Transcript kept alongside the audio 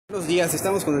Buenos días,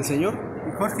 estamos con el señor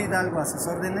Jorge Hidalgo, a sus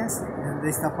órdenes, de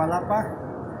Iztapalapa.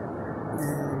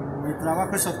 Mi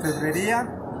trabajo es orfebrería.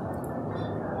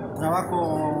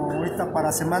 Trabajo ahorita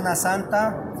para Semana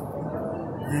Santa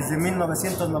desde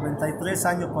 1993,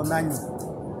 año con año.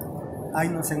 Ahí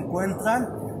nos encuentran,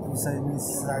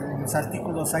 mis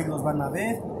artículos ahí los van a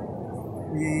ver.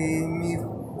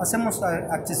 Hacemos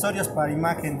accesorios para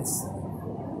imágenes.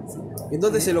 ¿En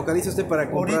dónde se localiza usted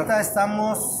para comprar? Ahorita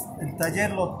estamos, el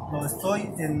taller lo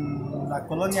estoy en la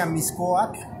colonia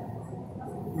Miscoac,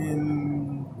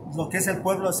 en lo que es el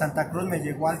pueblo de Santa Cruz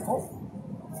Meyehualco.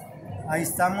 Ahí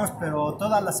estamos, pero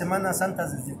todas las Semanas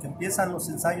Santas, desde que empiezan los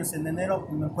ensayos en enero,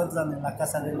 me encuentran en la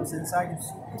casa de los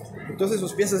ensayos. Entonces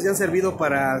sus piezas ya han servido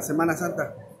para Semana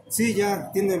Santa. Sí,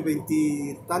 ya tienen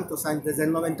 20 tantos años, desde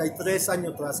el 93,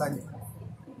 año tras año.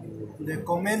 Le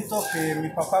comento que mi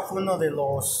papá fue uno de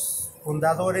los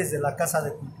fundadores de la Casa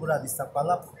de Cultura de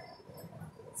Iztapalapa.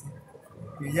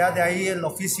 Y ya de ahí el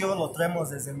oficio lo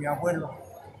traemos desde mi abuelo.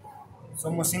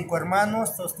 Somos 5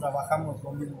 hermanos, todos trabajamos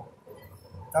lo mismo.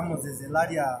 Estamos desde el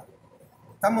área,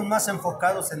 estamos más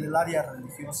enfocados en el área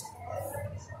religiosa.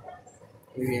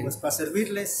 Muy bien. Pues para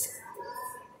servirles,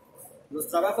 los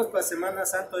trabajos para Semana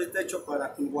Santa ahorita he hecho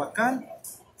para Culhuacán,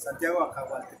 Santiago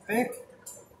Acahualtepec,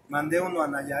 mandé uno a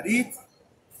Nayarit,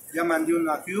 ya mandé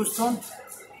uno a Houston,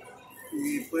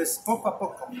 y pues poco a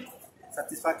poco,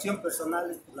 satisfacción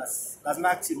personal, las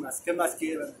máximas, ¿qué más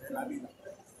quieren de la vida?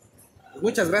 Pues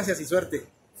muchas gracias y suerte.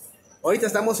 Ahorita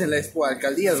estamos en la Expo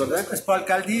Alcaldías, ¿verdad? Expo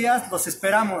Alcaldías, los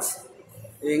esperamos.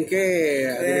 ¿En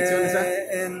qué dirección está?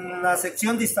 En la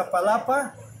sección de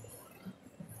Iztapalapa,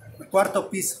 el 4º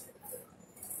piso.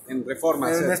 En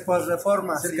Reforma. En Expo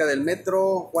Reforma. Cerca sí. del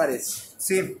Metro Juárez.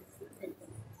 Sí,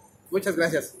 Muchas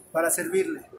gracias. para servirle.